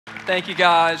Thank you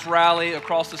guys. Rally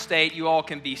across the state. You all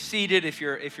can be seated. If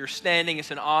you're standing,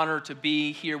 it's an honor to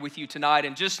be here with you tonight.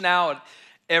 And just now at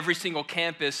every single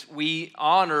campus, we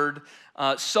honored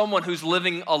someone who's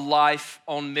living a life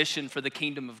on mission for the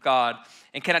kingdom of God.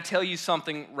 And can I tell you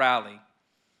something, Rally?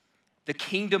 The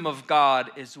kingdom of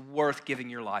God is worth giving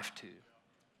your life to.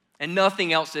 And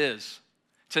nothing else is.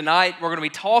 Tonight, we're going to be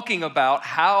talking about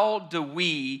how do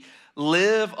we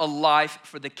live a life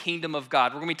for the kingdom of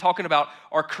God. We're going to be talking about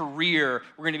our career.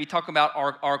 We're going to be talking about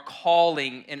our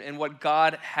calling and what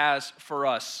God has for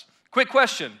us. Quick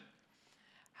question.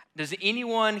 Does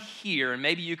anyone here, and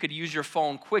maybe you could use your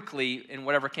phone quickly in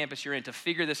whatever campus you're in to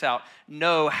figure this out,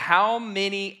 know how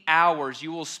many hours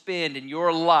you will spend in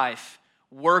your life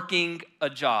working a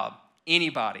job?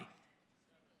 Anybody?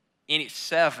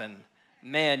 7.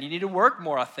 Man, you need to work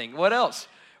more, I think. What else?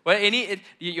 Well,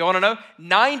 you want to know?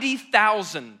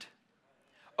 90,000.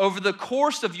 Over the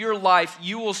course of your life,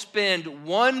 you will spend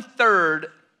 1/3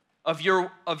 of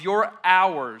your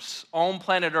hours on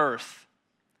planet Earth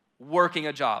working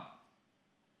a job,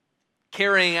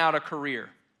 carrying out a career.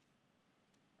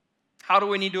 How do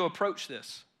we need to approach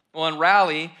this? Well, in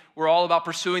Rally, we're all about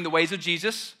pursuing the ways of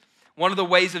Jesus. One of the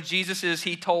ways of Jesus is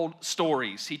he told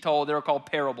stories. They're called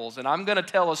parables. And I'm going to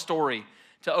tell a story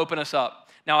to open us up.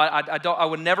 Now, I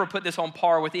would never put this on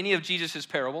par with any of Jesus'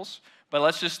 parables, but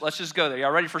let's just go there. Y'all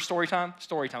ready for story time?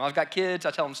 Story time. I've got kids.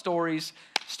 I tell them stories.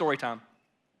 Story time.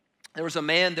 There was a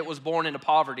man that was born into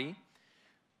poverty,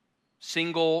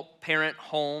 single parent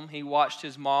home. He watched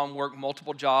his mom work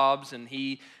multiple jobs, and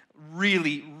he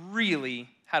really, really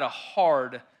had a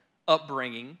hard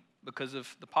upbringing because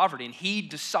of the poverty. And he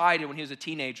decided when he was a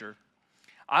teenager,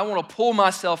 I want to pull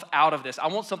myself out of this. I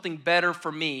want something better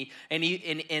for me. And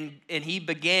he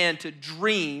began to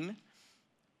dream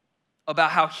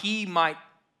about how he might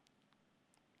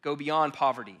go beyond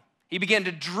poverty. He began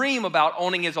to dream about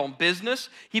owning his own business.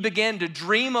 He began to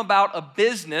dream about a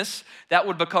business that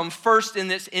would become first in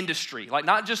this industry. Like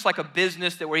not just like a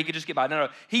business where he could just get by. No.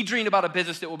 He dreamed about a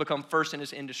business that will become first in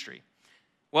his industry.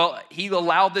 Well, he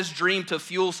allowed this dream to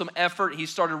fuel some effort. He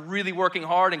started really working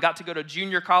hard and got to go to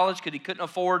junior college because he couldn't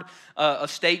afford a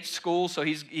state school. So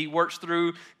he works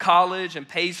through college and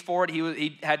pays for it.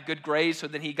 He had good grades, so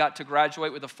then he got to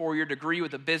graduate with a 4-year degree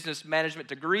with a business management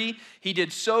degree. He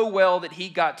did so well that he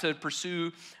got to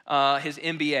pursue his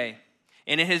MBA.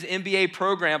 And in his MBA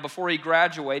program, before he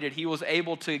graduated, he was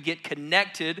able to get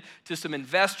connected to some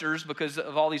investors because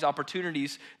of all these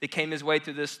opportunities that came his way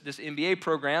through this MBA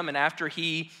program. And after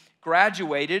he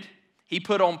graduated, he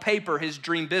put on paper his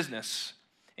dream business.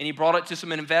 And he brought it to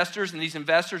some investors. And these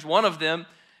investors, one of them,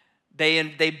 they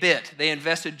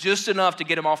invested just enough to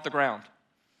get him off the ground.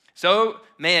 So,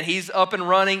 man, he's up and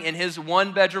running in his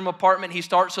 1-bedroom apartment. He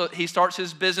starts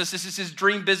his business. This is his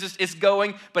dream business. It's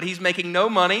going, but he's making no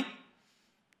money.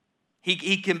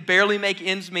 He can barely make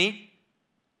ends meet.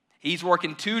 He's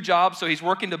working 2 jobs, so he's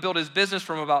working to build his business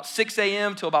from about 6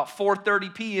 a.m. to about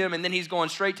 4:30 p.m., and then he's going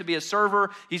straight to be a server.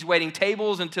 He's waiting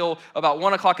tables until about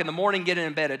 1 o'clock in the morning, getting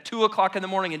in bed at 2 o'clock in the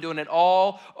morning, and doing it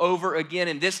all over again,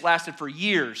 and this lasted for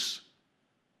years.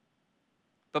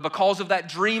 But because of that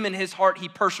dream in his heart, he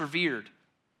persevered.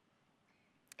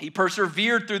 He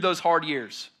persevered through those hard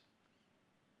years.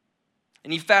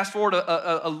 And you fast forward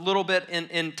a little bit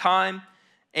in time,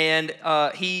 and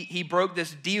he broke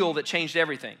this deal that changed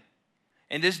everything.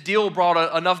 And this deal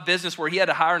brought enough business where he had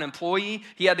to hire an employee.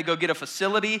 He had to go get a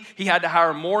facility. He had to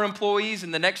hire more employees.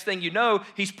 And the next thing you know,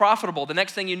 he's profitable. The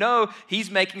next thing you know,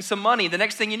 he's making some money. The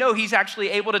next thing you know, he's actually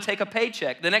able to take a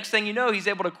paycheck. The next thing you know, he's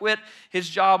able to quit his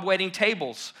job waiting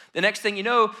tables. The next thing you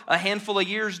know, a handful of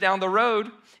years down the road,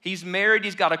 he's married.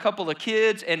 He's got a couple of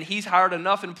kids, and he's hired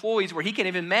enough employees where he can't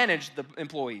even manage the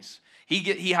employees.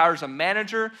 He hires a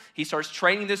manager. He starts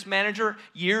training this manager.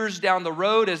 Years down the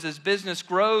road, as his business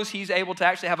grows, he's able to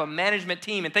actually have a management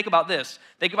team. And think about this.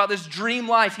 Think about this dream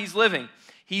life he's living.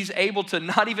 He's able to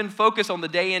not even focus on the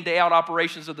day in, day out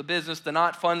operations of the business, the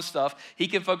not fun stuff. He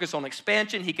can focus on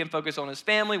expansion. He can focus on his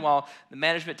family while the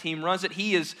management team runs it.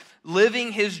 He is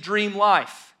living his dream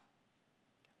life.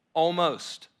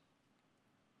 Almost.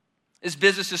 His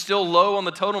business is still low on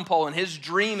the totem pole, and his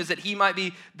dream is that he might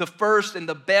be the first and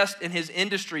the best in his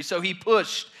industry. So he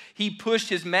pushed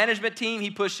his management team,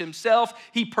 he pushed himself,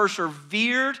 he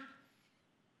persevered,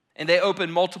 and they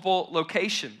opened multiple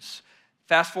locations.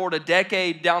 Fast forward a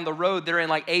decade down the road, they're in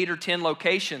like 8 or 10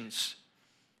 locations.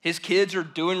 His kids are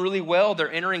doing really well.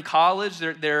 They're entering college.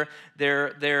 They're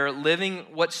living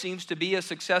what seems to be a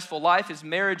successful life. His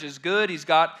marriage is good. He's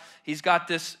got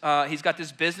this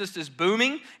business that's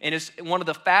booming, and it's one of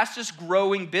the fastest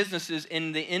growing businesses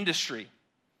in the industry.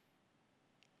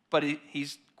 But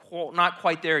he's not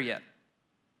quite there yet.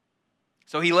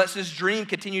 So he lets this dream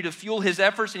continue to fuel his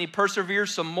efforts, and he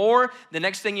perseveres some more. The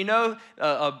next thing you know,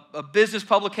 a business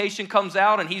publication comes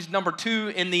out, and he's number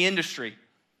 2 in the industry,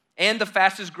 and the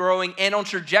fastest growing, and on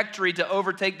trajectory to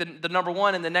overtake the number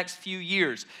 1 in the next few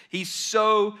years. He's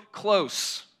so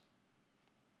close.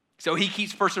 So he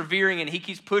keeps persevering, and he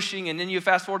keeps pushing, and then you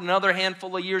fast forward another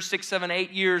handful of years, 6, 7,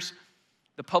 8 years,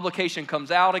 the publication comes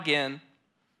out again,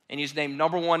 and he's named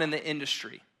number 1 in the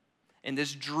industry. And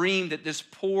this dream that this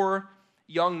poor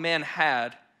young man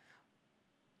had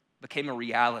became a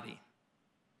reality.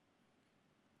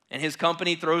 And his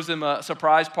company throws him a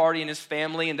surprise party, and his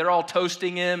family, and they're all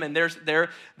toasting him, and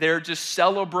they're just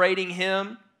celebrating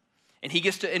him. And he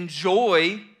gets to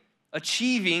enjoy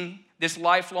achieving this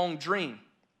lifelong dream.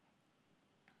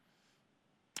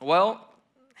 Well,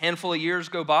 a handful of years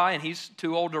go by, and he's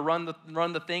too old to run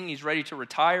the thing. He's ready to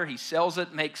retire. He sells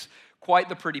it, makes quite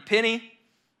the pretty penny.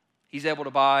 He's able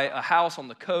to buy a house on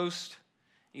the coast.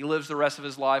 He lives the rest of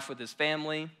his life with his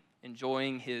family,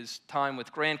 enjoying his time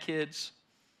with grandkids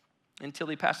until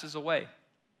he passes away.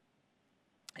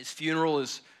 His funeral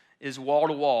is wall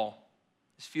to wall.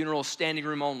 His funeral is standing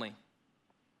room only.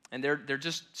 And they're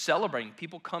just celebrating,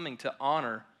 people coming to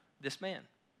honor this man.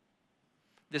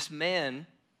 This man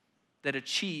that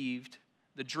achieved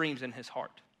the dreams in his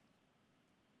heart.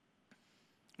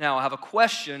 Now, I have a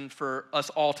question for us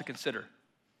all to consider.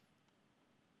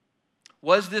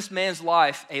 Was this man's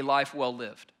life a life well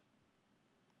lived?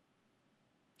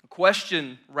 A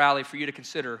question, Rally, for you to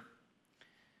consider.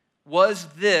 Was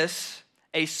this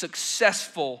a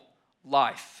successful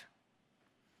life?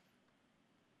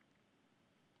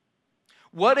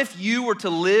 What if you were to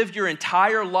live your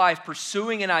entire life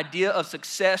pursuing an idea of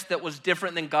success that was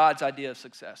different than God's idea of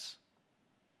success?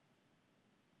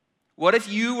 What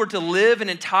if you were to live an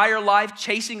entire life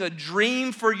chasing a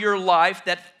dream for your life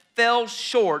that fell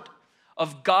short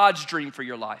of God's dream for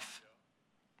your life?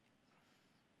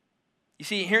 You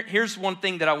see, here's one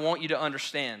thing that I want you to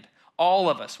understand. All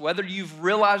of us, whether you've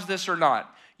realized this or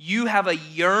not, you have a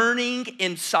yearning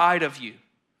inside of you.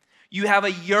 You have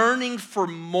a yearning for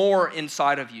more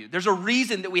inside of you. There's a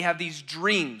reason that we have these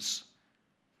dreams.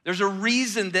 There's a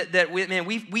reason that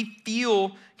we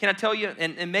feel, can I tell you,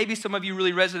 and maybe some of you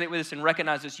really resonate with this and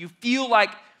recognize this, you feel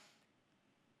like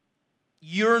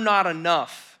you're not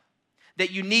enough,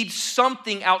 that you need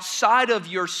something outside of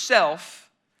yourself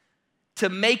to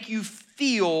make you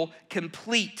feel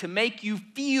complete, to make you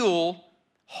feel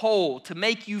whole, to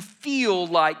make you feel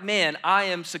like, man, I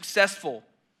am successful.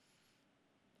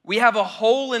 We have a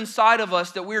hole inside of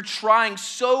us that we're trying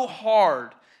so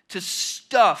hard to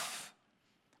stuff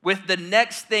with the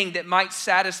next thing that might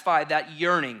satisfy that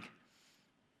yearning.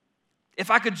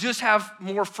 If I could just have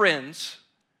more friends,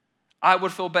 I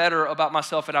would feel better about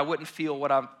myself and I wouldn't feel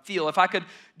what I feel. If I could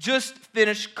just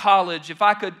finish college, if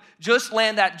I could just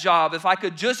land that job, if I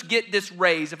could just get this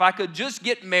raise, if I could just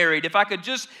get married, if I could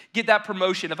just get that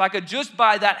promotion, if I could just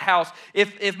buy that house,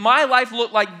 if my life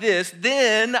looked like this,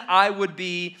 then I would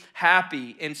be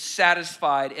happy and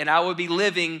satisfied and I would be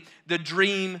living the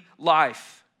dream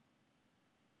life.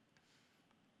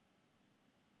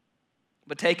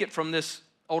 But take it from this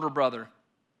older brother.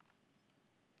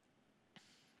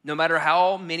 No matter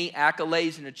how many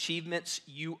accolades and achievements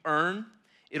you earn,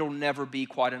 it'll never be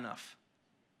quite enough.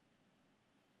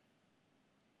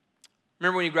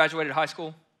 Remember when you graduated high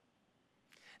school?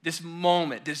 This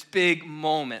moment, this big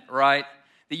moment, right?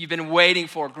 That you've been waiting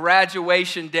for,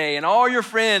 graduation day, and all your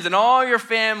friends and all your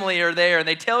family are there, and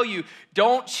they tell you,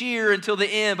 don't cheer until the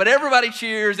end, but everybody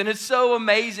cheers, and it's so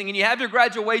amazing, and you have your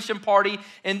graduation party,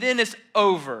 and then it's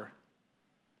over.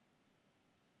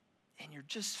 And you're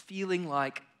just feeling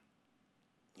like,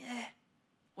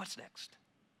 what's next?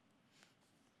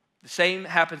 The same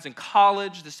happens in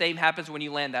college. The same happens when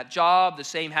you land that job. The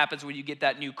same happens when you get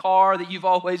that new car that you've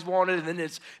always wanted, and then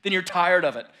you're tired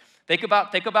of it. Think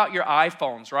about your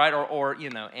iPhones, right, or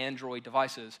Android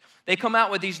devices. They come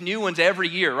out with these new ones every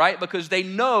year, right, because they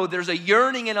know there's a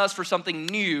yearning in us for something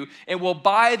new, and we'll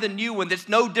buy the new one that's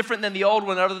no different than the old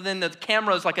one, other than the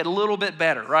camera is like a little bit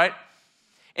better, right?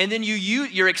 And then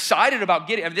you're excited about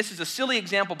getting, this is a silly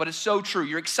example, but it's so true.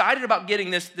 You're excited about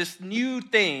getting this new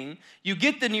thing. You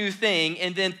get the new thing,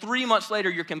 and then 3 months later,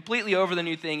 you're completely over the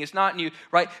new thing. It's not new,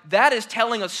 right? That is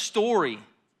telling a story.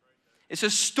 It's a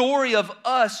story of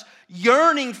us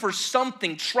yearning for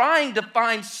something, trying to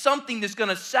find something that's going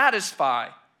to satisfy.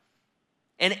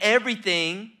 And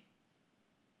everything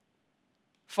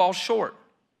falls short.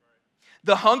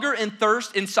 The hunger and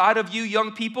thirst inside of you,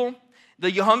 young people,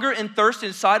 the hunger and thirst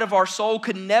inside of our soul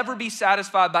could never be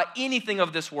satisfied by anything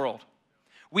of this world.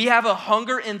 We have a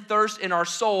hunger and thirst in our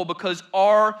soul because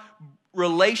our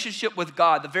relationship with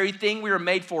God, the very thing we were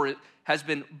made for, has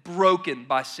been broken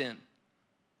by sin.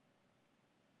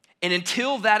 And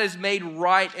until that is made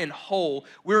right and whole,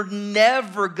 we're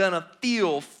never gonna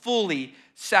feel fully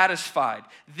satisfied.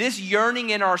 This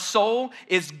yearning in our soul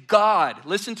is God.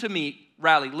 Listen to me,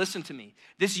 Rally, listen to me.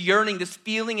 This yearning, this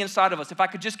feeling inside of us, if I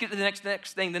could just get to the next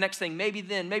thing, maybe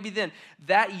then.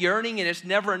 That yearning, and it's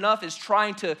never enough, is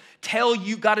trying to tell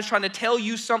you, God is trying to tell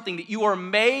you something, that you are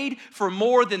made for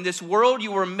more than this world.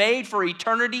 You were made for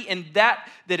eternity, and that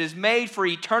is made for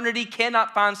eternity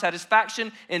cannot find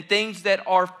satisfaction in things that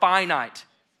are finite.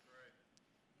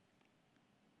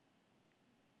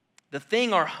 The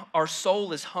thing our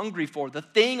soul is hungry for, the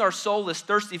thing our soul is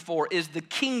thirsty for, is the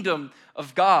kingdom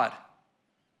of God.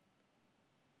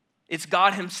 It's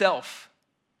God himself.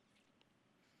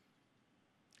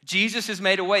 Jesus has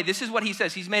made a way. This is what he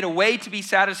says. He's made a way to be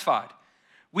satisfied.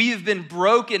 We have been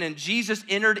broken, and Jesus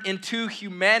entered into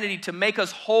humanity to make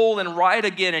us whole and right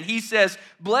again. And he says,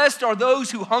 blessed are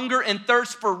those who hunger and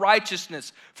thirst for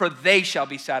righteousness, for they shall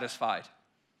be satisfied.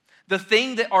 The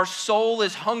thing that our soul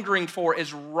is hungering for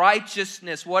is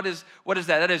righteousness. What is that?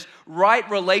 That is right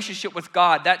relationship with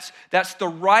God. That's the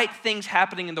right things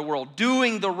happening in the world,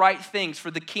 doing the right things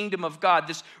for the kingdom of God.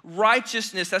 This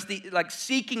righteousness, that's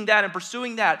seeking that and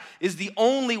pursuing that is the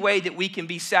only way that we can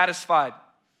be satisfied.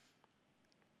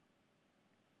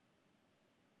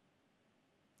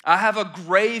 I have a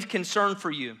grave concern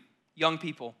for you, young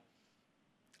people.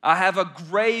 I have a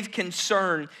grave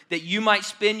concern that you might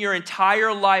spend your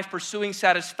entire life pursuing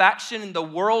satisfaction in the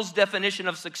world's definition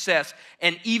of success,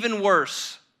 and even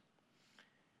worse,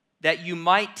 that you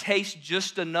might taste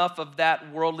just enough of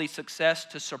that worldly success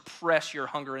to suppress your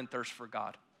hunger and thirst for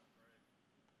God.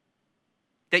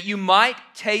 That you might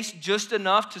taste just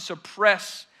enough to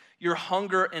suppress your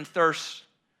hunger and thirst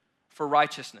for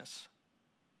righteousness.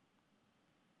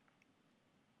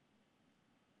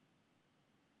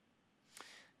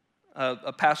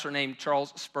 A pastor named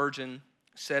Charles Spurgeon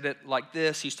said it like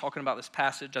this. He's talking about this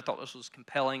passage. I thought this was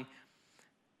compelling.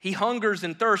 He hungers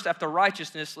and thirsts after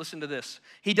righteousness. Listen to this.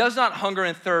 He does not hunger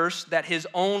and thirst that his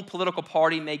own political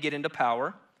party may get into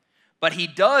power, but he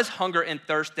does hunger and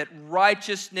thirst that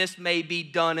righteousness may be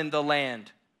done in the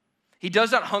land. He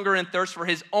does not hunger and thirst for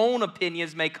his own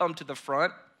opinions may come to the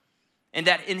front, and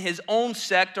that in his own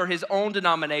sect or his own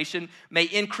denomination may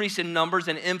increase in numbers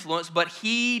and influence, but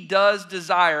he does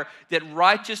desire that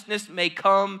righteousness may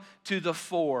come to the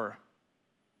fore.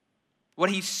 What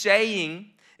he's saying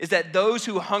is that those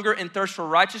who hunger and thirst for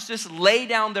righteousness lay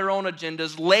down their own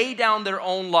agendas, lay down their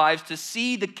own lives to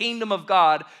see the kingdom of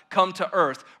God come to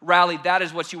earth. Rally, that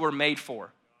is what you were made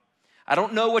for. I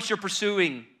don't know what you're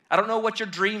pursuing. I don't know what your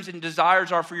dreams and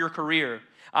desires are for your career.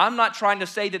 I'm not trying to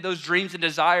say that those dreams and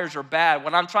desires are bad.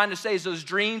 What I'm trying to say is those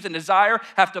dreams and desire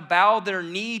have to bow their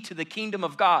knee to the kingdom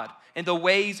of God and the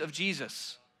ways of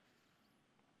Jesus.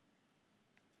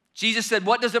 Jesus said,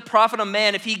 what does it profit a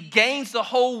man if he gains the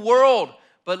whole world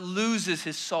but loses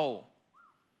his soul?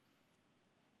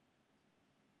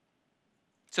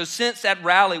 So since at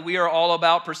Rally we are all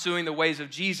about pursuing the ways of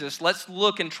Jesus, let's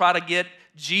look and try to get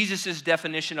Jesus'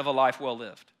 definition of a life well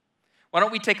lived. Why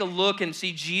don't we take a look and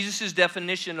see Jesus'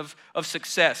 definition of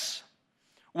success?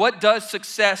 What does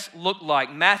success look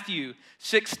like? Matthew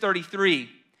 6:33,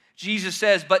 Jesus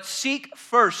says, but seek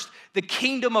first the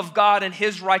kingdom of God and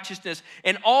his righteousness,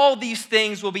 and all these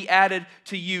things will be added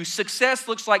to you. Success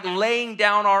looks like laying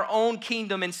down our own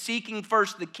kingdom and seeking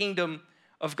first the kingdom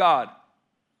of God.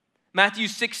 Matthew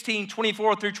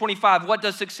 16:24-25, what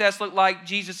does success look like?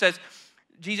 Jesus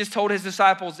told his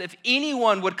disciples, if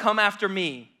anyone would come after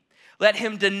me, let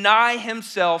him deny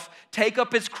himself, take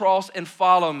up his cross, and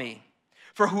follow me.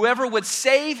 For whoever would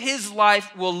save his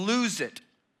life will lose it.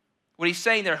 What he's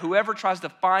saying there, whoever tries to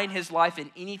find his life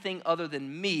in anything other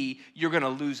than me, you're going to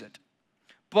lose it.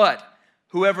 But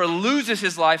whoever loses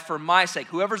his life for my sake,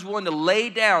 whoever's willing to lay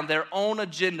down their own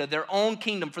agenda, their own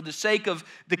kingdom for the sake of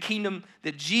the kingdom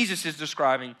that Jesus is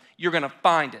describing, you're going to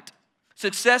find it.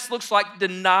 Success looks like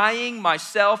denying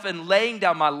myself and laying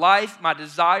down my life, my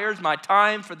desires, my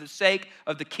time for the sake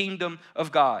of the kingdom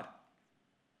of God.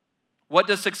 What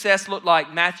does success look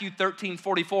like? Matthew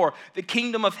 13:44. The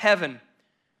kingdom of heaven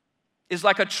is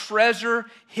like a treasure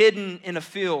hidden in a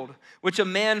field, which a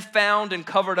man found and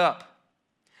covered up.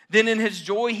 Then in his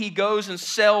joy he goes and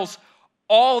sells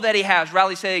all that he has.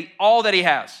 Rally, say, all that he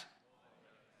has.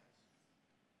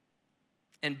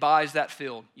 And buys that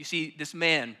field. You see, this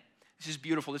man, this is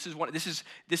beautiful. This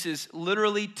is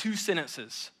literally 2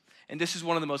 sentences. And this is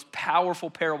one of the most powerful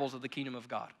parables of the kingdom of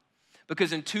God.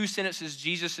 Because in 2 sentences,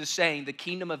 Jesus is saying the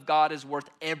kingdom of God is worth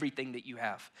everything that you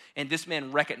have. And this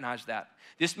man recognized that.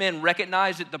 This man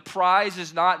recognized that the prize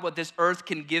is not what this earth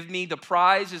can give me. The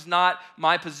prize is not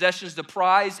my possessions. The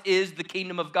prize is the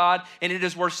kingdom of God. And it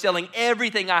is worth selling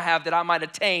everything I have that I might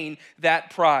attain that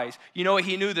prize. You know what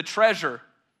he knew? The treasure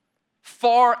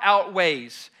far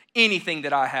outweighs anything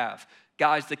that I have.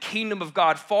 Guys, the kingdom of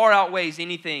God far outweighs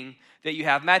anything that you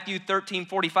have. Matthew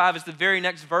 13:45 is the very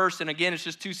next verse, and again, it's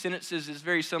just 2 sentences. It's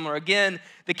very similar. Again,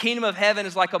 the kingdom of heaven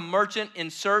is like a merchant in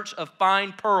search of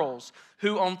fine pearls,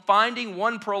 who on finding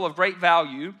one pearl of great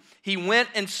value, he went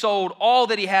and sold all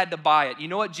that he had to buy it. You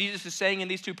know what Jesus is saying in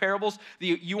these 2 parables?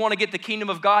 You want to get the kingdom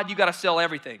of God, you got to sell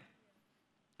everything.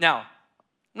 Now, I'm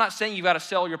not saying you got to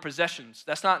sell your possessions.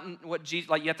 That's not what Jesus,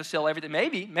 like you have to sell everything.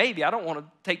 Maybe. I don't want to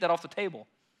take that off the table.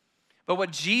 But what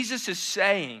Jesus is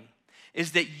saying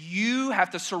is that you have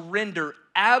to surrender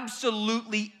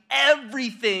absolutely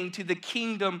everything to the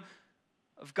kingdom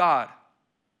of God.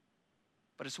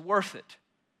 But it's worth it.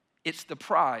 It's the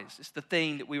prize. It's the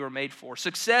thing that we were made for.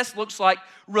 Success looks like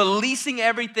releasing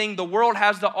everything the world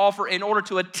has to offer in order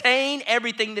to attain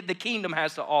everything that the kingdom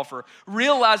has to offer.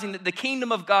 Realizing that the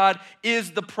kingdom of God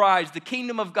is the prize. The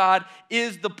kingdom of God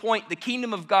is the point. The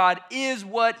kingdom of God is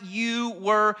what you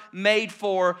were made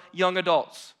for, young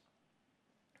adults.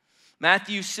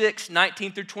 Matthew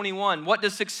 6:19-21. What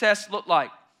does success look like?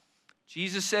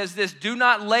 Jesus says this, do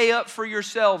not lay up for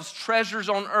yourselves treasures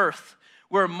on earth,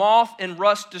 where moth and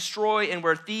rust destroy and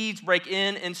where thieves break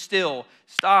in and steal.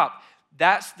 Stop.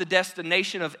 That's the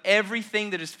destination of everything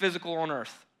that is physical on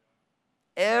earth.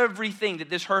 Everything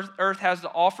that this earth has to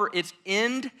offer, its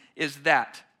end is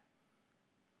that.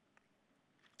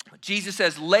 Jesus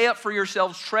says, lay up for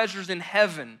yourselves treasures in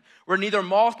heaven, where neither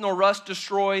moth nor rust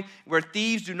destroy, where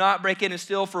thieves do not break in and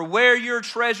steal. For where your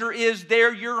treasure is,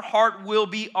 there your heart will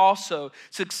be also.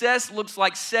 Success looks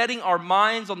like setting our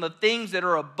minds on the things that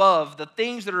are above, the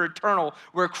things that are eternal,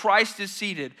 where Christ is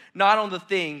seated, not on the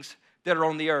things that are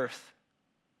on the earth.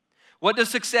 What does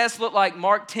success look like?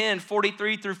 Mark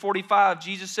 10:43-45,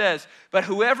 Jesus says, but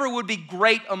whoever would be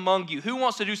great among you, who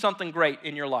wants to do something great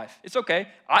in your life? It's okay.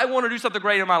 I want to do something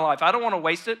great in my life. I don't want to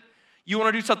waste it. You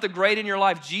want to do something great in your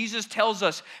life? Jesus tells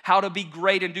us how to be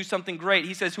great and do something great.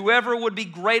 He says, whoever would be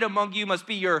great among you must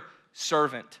be your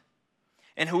servant.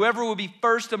 And whoever would be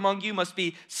first among you must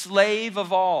be slave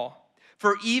of all.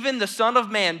 For even the Son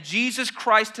of Man, Jesus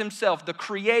Christ himself, the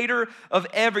creator of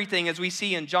everything, as we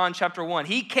see in John chapter 1,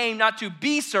 he came not to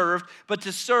be served, but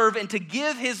to serve and to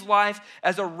give his life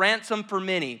as a ransom for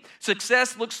many.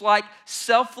 Success looks like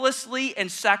selflessly and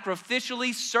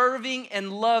sacrificially serving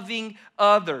and loving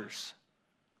others.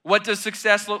 What does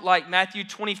success look like? Matthew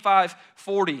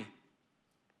 25:40.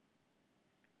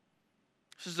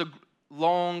 This is a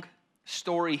long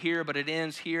story here, but it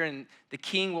ends here, and the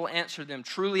king will answer them.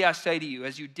 Truly I say to you,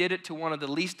 as you did it to one of the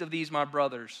least of these my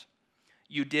brothers,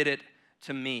 you did it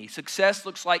to me. Success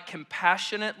looks like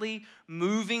compassionately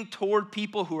moving toward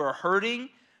people who are hurting,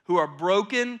 who are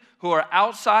broken, who are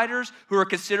outsiders, who are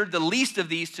considered the least of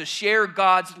these, to share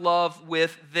God's love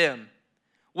with them.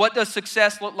 What does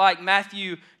success look like?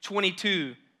 Matthew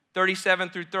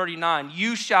 22:37-39.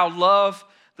 You shall love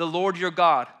the Lord your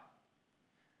God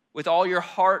with all your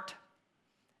heart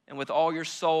and with all your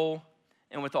soul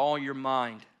and with all your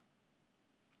mind.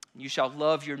 You shall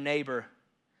love your neighbor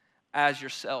as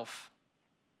yourself.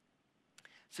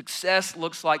 Success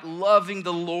looks like loving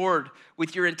the Lord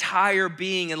with your entire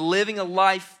being and living a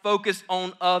life focused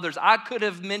on others. I could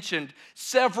have mentioned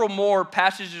several more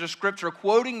passages of Scripture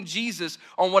quoting Jesus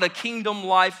on what a kingdom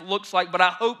life looks like, but I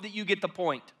hope that you get the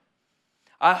point.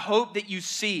 I hope that you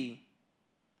see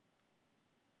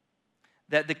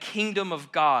that the kingdom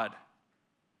of God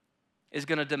is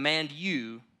going to demand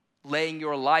you laying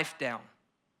your life down.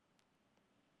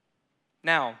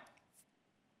 Now,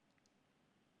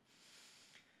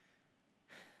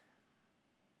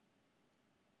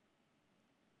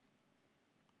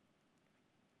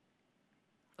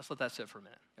 let's let that sit for a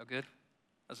minute. Y'all good?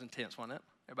 That was intense, wasn't it?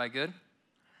 Everybody good?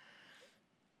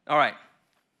 All right.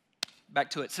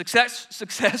 Back to it.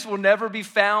 Success will never be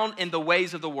found in the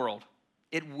ways of the world.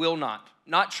 It will not.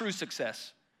 Not true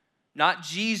success. Not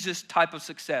Jesus type of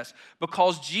success.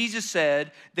 Because Jesus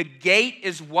said, the gate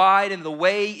is wide and the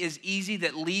way is easy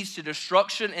that leads to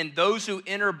destruction, and those who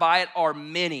enter by it are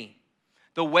many.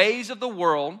 The ways of the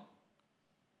world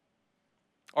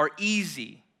are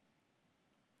easy.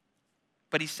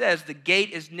 But he says the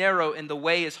gate is narrow and the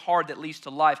way is hard that leads to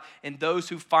life, and those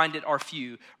who find it are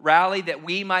few. Rally that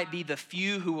we might be the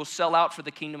few who will sell out for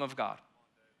the kingdom of God.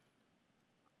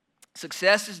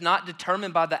 Success is not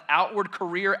determined by the outward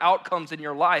career outcomes in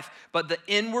your life, but the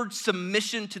inward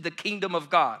submission to the kingdom of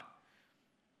God.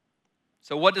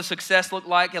 So what does success look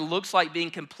like? It looks like being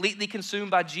completely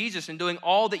consumed by Jesus and doing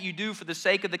all that you do for the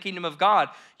sake of the kingdom of God.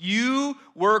 You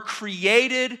were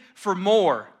created for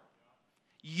more.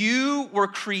 You were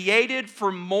created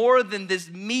for more than this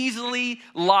measly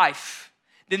life,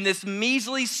 than this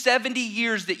measly 70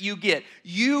 years that you get.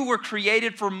 You were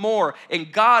created for more,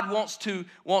 and God wants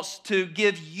to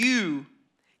give you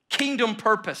kingdom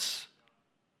purpose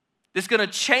that's going to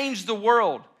change the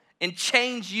world and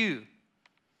change you.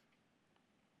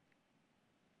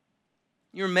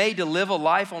 You're made to live a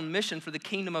life on mission for the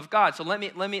kingdom of God. So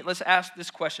let's ask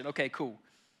this question. Okay, cool.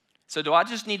 So do I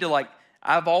just need to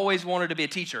I've always wanted to be a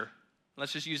teacher.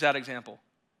 Let's just use that example.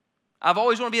 I've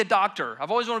always wanted to be a doctor.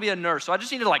 I've always wanted to be a nurse. So I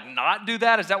just need to not do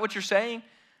that? Is that what you're saying?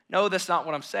 No, that's not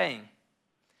what I'm saying.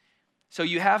 So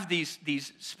you have these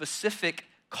specific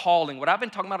calling. What I've been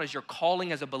talking about is your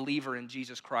calling as a believer in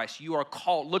Jesus Christ. You are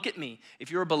called, look at me. If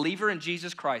you're a believer in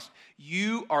Jesus Christ,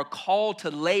 you are called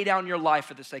to lay down your life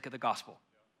for the sake of the gospel.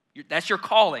 That's your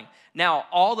calling. Now,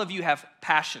 all of you have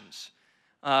passions.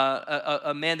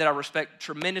 A man that I respect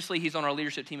tremendously, he's on our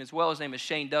leadership team as well. His name is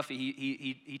Shane Duffy.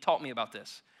 He taught me about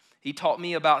this. He taught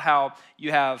me about how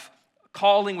you have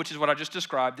calling, which is what I just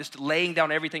described, this laying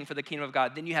down everything for the kingdom of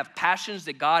God. Then you have passions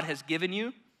that God has given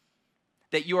you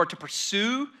that you are to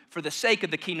pursue for the sake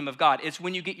of the kingdom of God. It's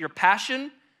when you get your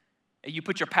passion, and you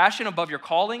put your passion above your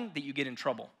calling, that you get in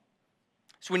trouble.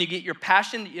 It's when you get your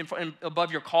passion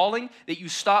above your calling that you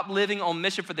stop living on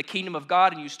mission for the kingdom of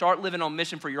God and you start living on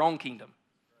mission for your own kingdom.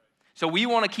 So we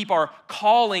want to keep our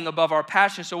calling above our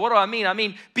passion. So what do I mean? I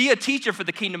mean, be a teacher for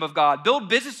the kingdom of God. Build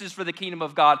businesses for the kingdom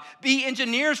of God. Be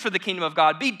engineers for the kingdom of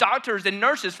God. Be doctors and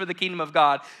nurses for the kingdom of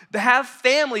God. Have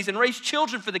families and raise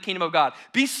children for the kingdom of God.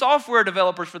 Be software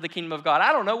developers for the kingdom of God.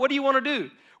 I don't know. What do you want to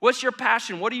do? What's your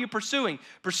passion? What are you pursuing?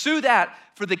 Pursue that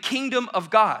for the kingdom of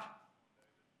God.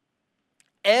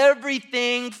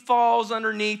 Everything falls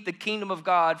underneath the kingdom of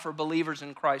God for believers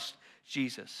in Christ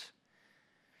Jesus.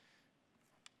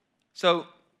 So,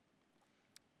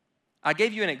 I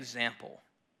gave you an example,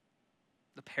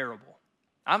 the parable.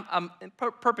 I'm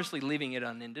purposely leaving it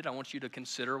unended. I want you to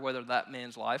consider whether that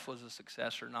man's life was a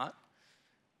success or not.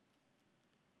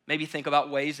 Maybe think about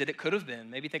ways that it could have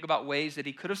been. Maybe think about ways that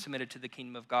he could have submitted to the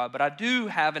kingdom of God. But I do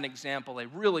have an example, a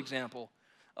real example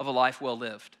of a life well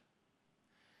lived.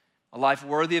 A life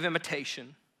worthy of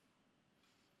imitation.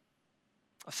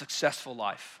 A successful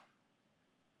life.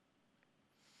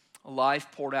 A life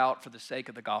poured out for the sake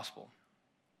of the gospel.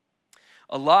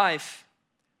 A life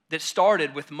that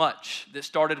started with much, that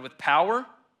started with power,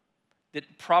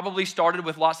 that probably started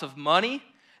with lots of money,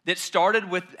 that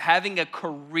started with having a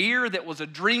career that was a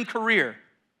dream career.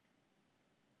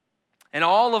 And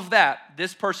all of that,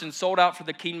 this person sold out for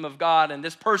the kingdom of God, and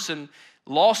this person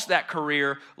lost that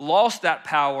career, lost that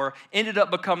power, ended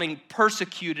up becoming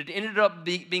persecuted, ended up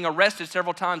being arrested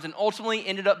several times, and ultimately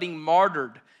ended up being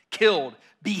martyred, killed,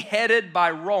 beheaded by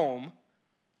Rome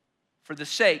for the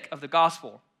sake of the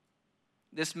gospel.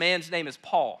 This man's name is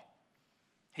Paul.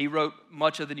 He wrote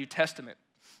much of the New Testament.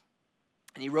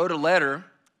 And he wrote a letter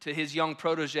to his young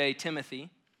protege, Timothy,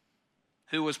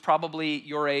 who was probably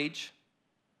your age.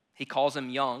 He calls him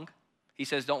young. He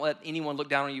says, don't let anyone look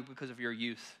down on you because of your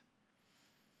youth.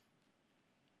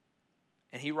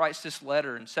 And he writes this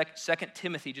letter, and 2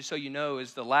 Timothy, just so you know,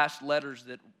 is the last words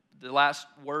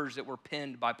that were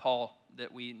penned by Paul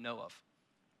that we know of.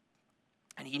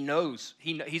 And he knows,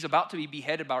 he's about to be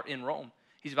beheaded in Rome.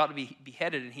 He's about to be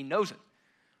beheaded, and he knows it.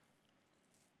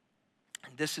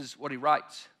 And this is what he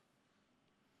writes.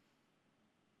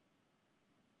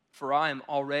 For I am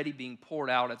already being poured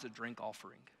out as a drink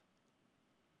offering.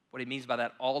 What he means by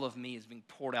that, all of me is being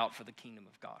poured out for the kingdom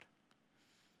of God.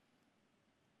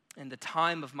 And the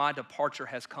time of my departure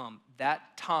has come.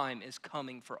 That time is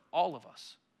coming for all of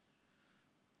us.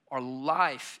 Our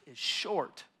life is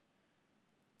short.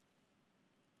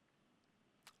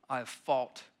 I have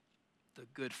fought the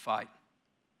good fight.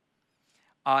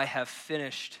 I have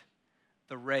finished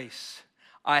the race.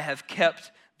 I have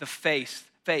kept the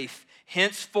faith.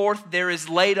 Henceforth there is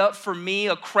laid up for me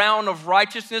a crown of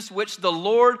righteousness, which the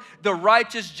Lord, the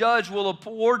righteous judge, will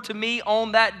award to me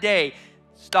on that day.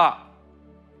 Stop.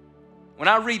 When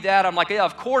I read that, I'm like, yeah,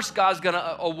 of course God's going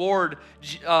to award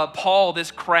Paul this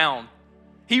crown.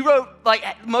 He wrote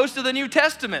most of the New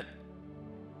Testament.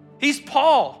 He's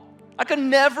Paul. I could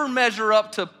never measure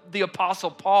up to the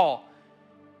Apostle Paul.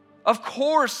 Of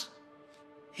course,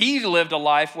 he lived a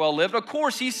life well lived. Of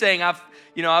course, he's saying, I've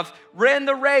ran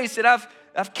the race and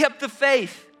I've kept the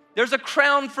faith. There's a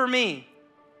crown for me.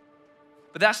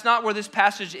 But that's not where this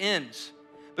passage ends.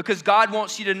 Because God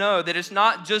wants you to know that it's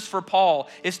not just for Paul.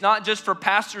 It's not just for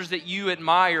pastors that you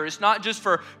admire. It's not just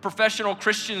for professional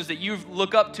Christians that you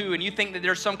look up to and you think that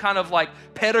there's some kind of like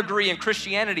pedigree in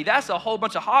Christianity. That's a whole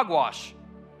bunch of hogwash.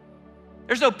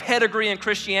 There's no pedigree in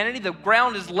Christianity. The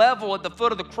ground is level at the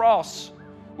foot of the cross.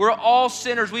 We're all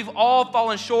sinners. We've all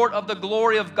fallen short of the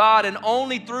glory of God, and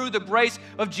only through the grace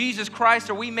of Jesus Christ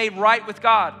are we made right with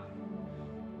God.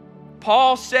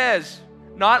 Paul says,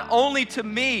 not only to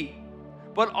me,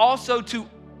 but also to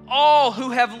all who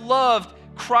have loved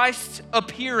Christ's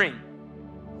appearing.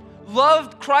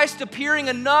 Loved Christ appearing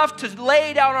enough to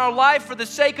lay down our life for the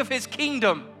sake of his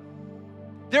kingdom.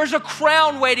 There's a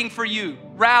crown waiting for you,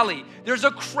 Rally. There's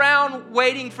a crown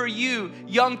waiting for you,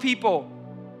 young people.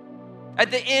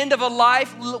 At the end of a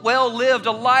life well lived,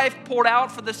 a life poured out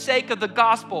for the sake of the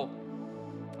gospel,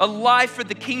 a life for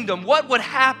the kingdom. What would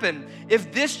happen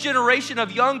if this generation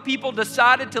of young people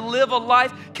decided to live a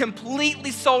life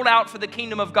completely sold out for the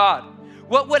kingdom of God?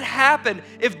 What would happen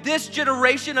if this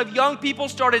generation of young people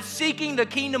started seeking the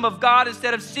kingdom of God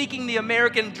instead of seeking the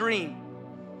American dream?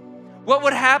 What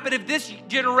would happen if this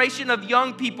generation of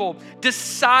young people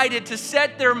decided to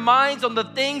set their minds on the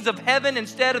things of heaven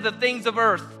instead of the things of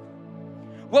earth?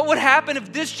 What would happen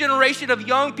if this generation of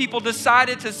young people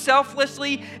decided to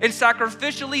selflessly and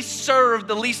sacrificially serve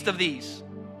the least of these?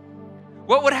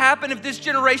 What would happen if this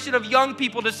generation of young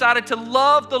people decided to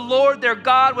love the Lord their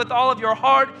God with all of your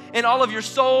heart and all of your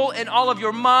soul and all of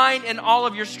your mind and all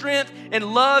of your strength,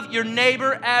 and love your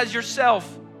neighbor as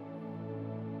yourself?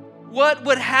 What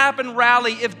would happen,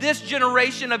 Rally, if this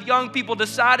generation of young people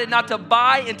decided not to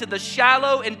buy into the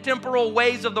shallow and temporal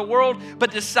ways of the world,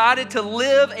 but decided to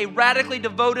live a radically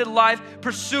devoted life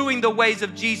pursuing the ways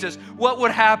of Jesus? What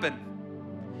would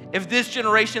happen if this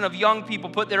generation of young people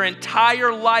put their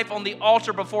entire life on the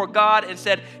altar before God and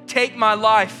said, take my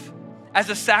life as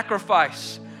a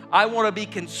sacrifice. I want to be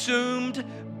consumed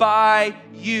by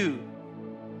you.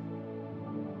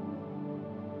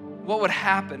 What would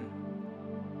happen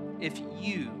if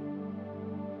you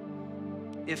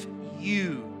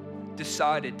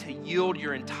decided to yield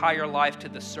your entire life to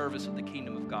the service of the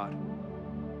kingdom of God,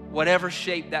 whatever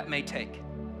shape that may take?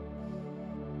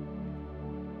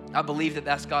 I believe that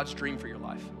that's God's dream for your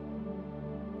life.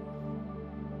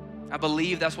 I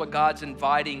believe that's what God's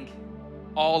inviting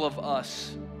all of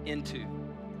us into.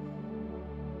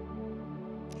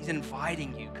 He's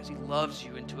inviting you because he loves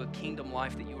you into a kingdom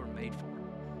life that you were made for.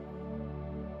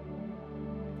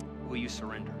 Will you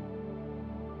surrender?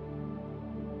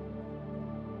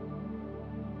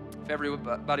 If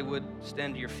everybody would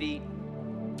stand to your feet,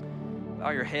 bow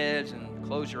your heads and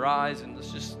close your eyes, and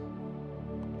let's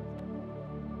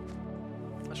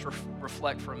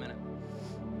reflect for a minute.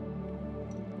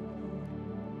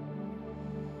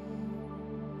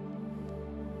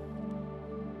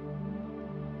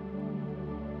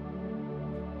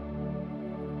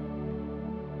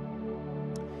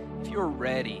 If you're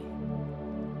ready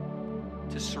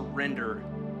to surrender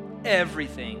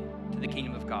everything to the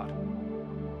kingdom of God,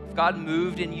 if God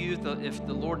moved in you, if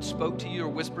the Lord spoke to you or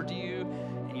whispered to you,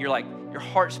 and you're like, your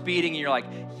heart's beating, and you're like,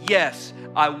 yes,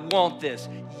 I want this.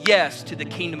 Yes, to the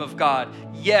kingdom of God.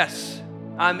 Yes,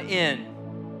 I'm in.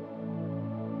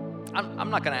 I'm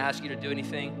not going to ask you to do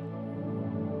anything.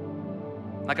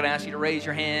 I'm not going to ask you to raise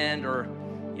your hand or,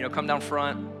 come down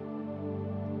front.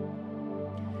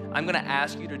 I'm going to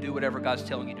ask you to do whatever God's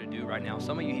telling you to do right now.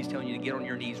 Some of you, he's telling you to get on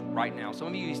your knees right now. Some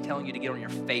of you, he's telling you to get on your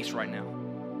face right now.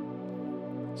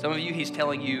 Some of you, he's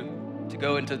telling you to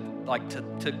go into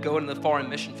the foreign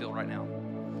mission field right now.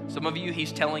 Some of you,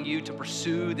 he's telling you to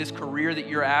pursue this career that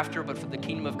you're after, but for the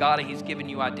kingdom of God, and he's giving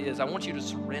you ideas. I want you to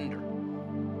surrender.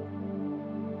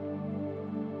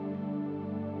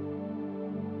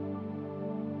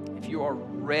 If you are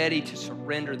ready to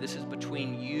surrender, this is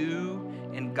between you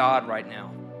and God right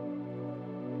now.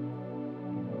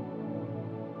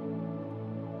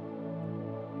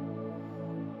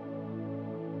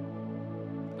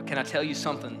 But can I tell you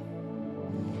something?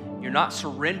 You're not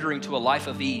surrendering to a life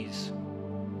of ease.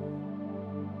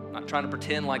 I'm not trying to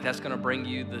pretend like that's going to bring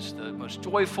you the most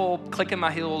joyful, click in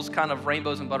my heels kind of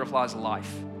rainbows and butterflies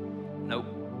life. Nope.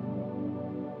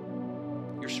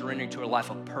 You're surrendering to a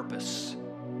life of purpose.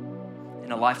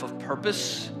 And a life of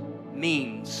purpose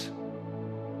means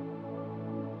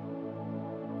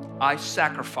I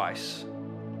sacrifice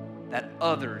that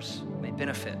others may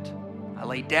benefit. I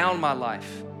lay down my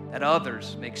life that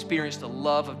others may experience the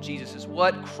love of Jesus, is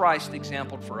what Christ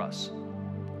exampled for us.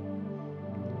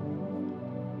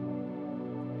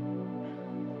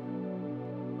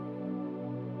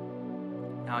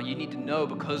 Now, you need to know,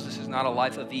 because this is not a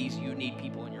life of ease, you need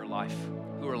people in your life.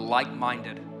 who are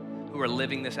like-minded, who are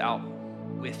living this out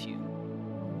with you.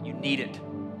 You need it.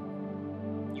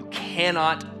 You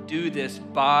cannot do this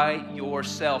by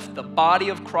yourself. The body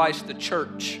of Christ, the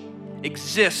church,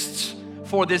 exists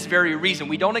for this very reason.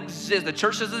 We don't exist. The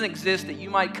church doesn't exist that you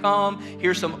might come,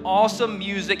 hear some awesome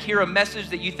music, hear a message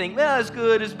that you think, it's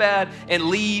good, it's bad, and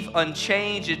leave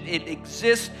unchanged. It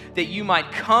exists that you might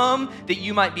come, that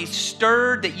you might be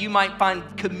stirred, that you might find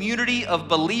community of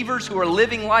believers who are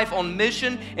living life on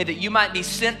mission, and that you might be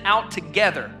sent out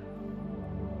together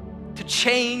to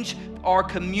change our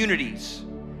communities,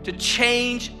 to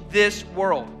change this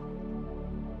world.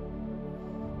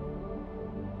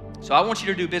 So I want you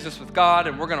to do business with God,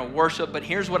 and we're going to worship, but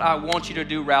here's what I want you to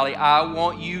do, Rally. I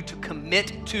want you to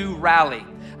commit to Rally.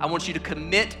 I want you to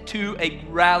commit to a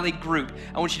Rally group.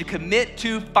 I want you to commit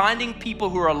to finding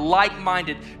people who are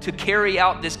like-minded to carry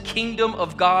out this kingdom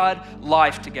of God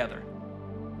life together.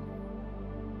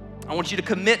 I want you to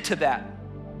commit to that.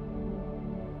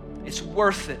 It's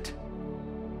worth it.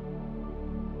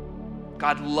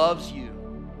 God loves you.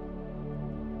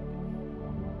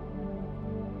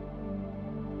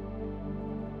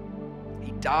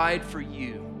 He died for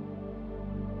you.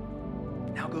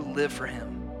 Now go live for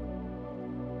him.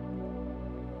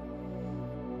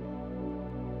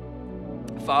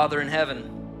 Father in heaven,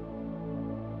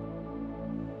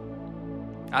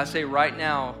 I say right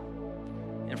now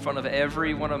in front of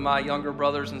every one of my younger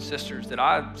brothers and sisters that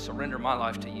I surrender my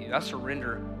life to you. I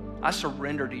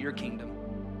surrender to your kingdom.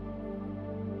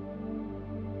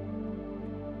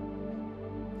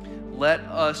 Let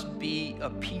us be a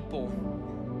people.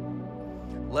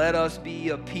 Let us be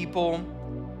a people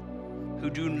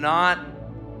who do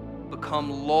not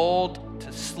become lulled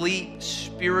to sleep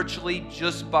spiritually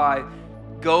just by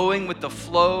going with the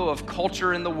flow of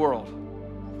culture in the world.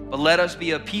 But let us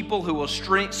be a people who will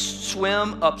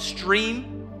swim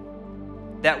upstream,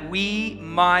 that we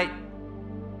might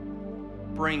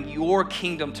bring your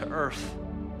kingdom to earth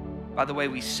by the way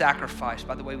we sacrifice,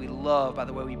 by the way we love, by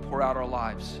the way we pour out our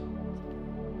lives.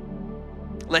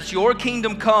 Let your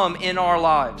kingdom come in our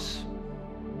lives,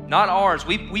 not ours.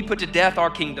 We put to death our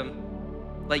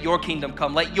kingdom. Let your kingdom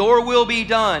come. Let your will be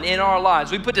done in our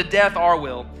lives. We put to death our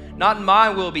will. Not my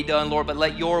will be done, Lord, but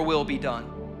let your will be done.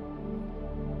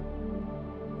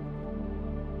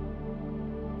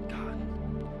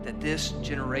 God, that this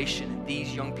generation and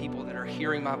these young people that are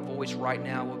hearing my voice right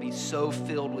now will be so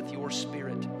filled with your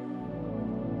Spirit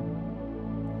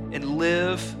and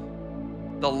live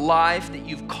the life that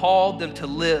you've called them to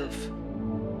live.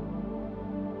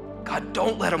 God,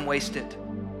 don't let them waste it.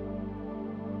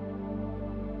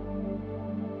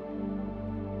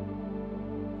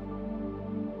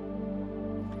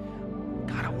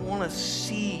 God, I want to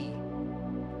see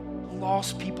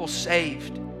lost people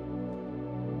saved.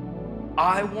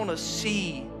 I want to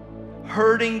see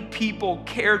hurting people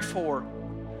cared for,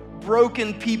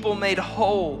 broken people made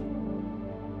whole.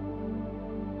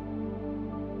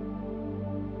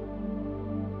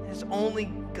 It's only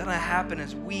going to happen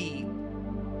as we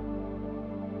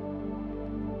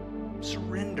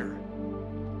surrender.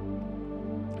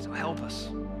 So help us.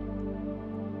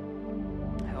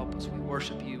 Help us. We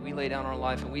worship you. We lay down our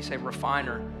life and we say,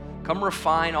 refiner, come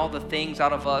refine all the things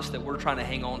out of us that we're trying to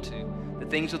hang on to. The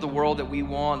things of the world that we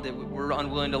want, that we're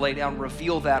unwilling to lay down.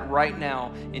 Reveal that right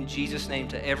now in Jesus' name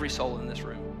to every soul in this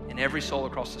room and every soul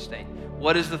across the state.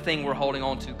 What is the thing we're holding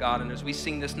on to, God? And as we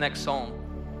sing this next song,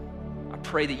 I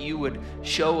pray that you would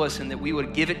show us and that we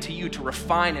would give it to you to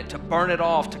refine it, to burn it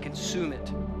off, to consume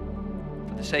it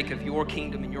for the sake of your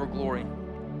kingdom and your glory.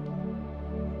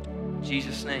 In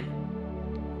Jesus' name,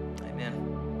 amen.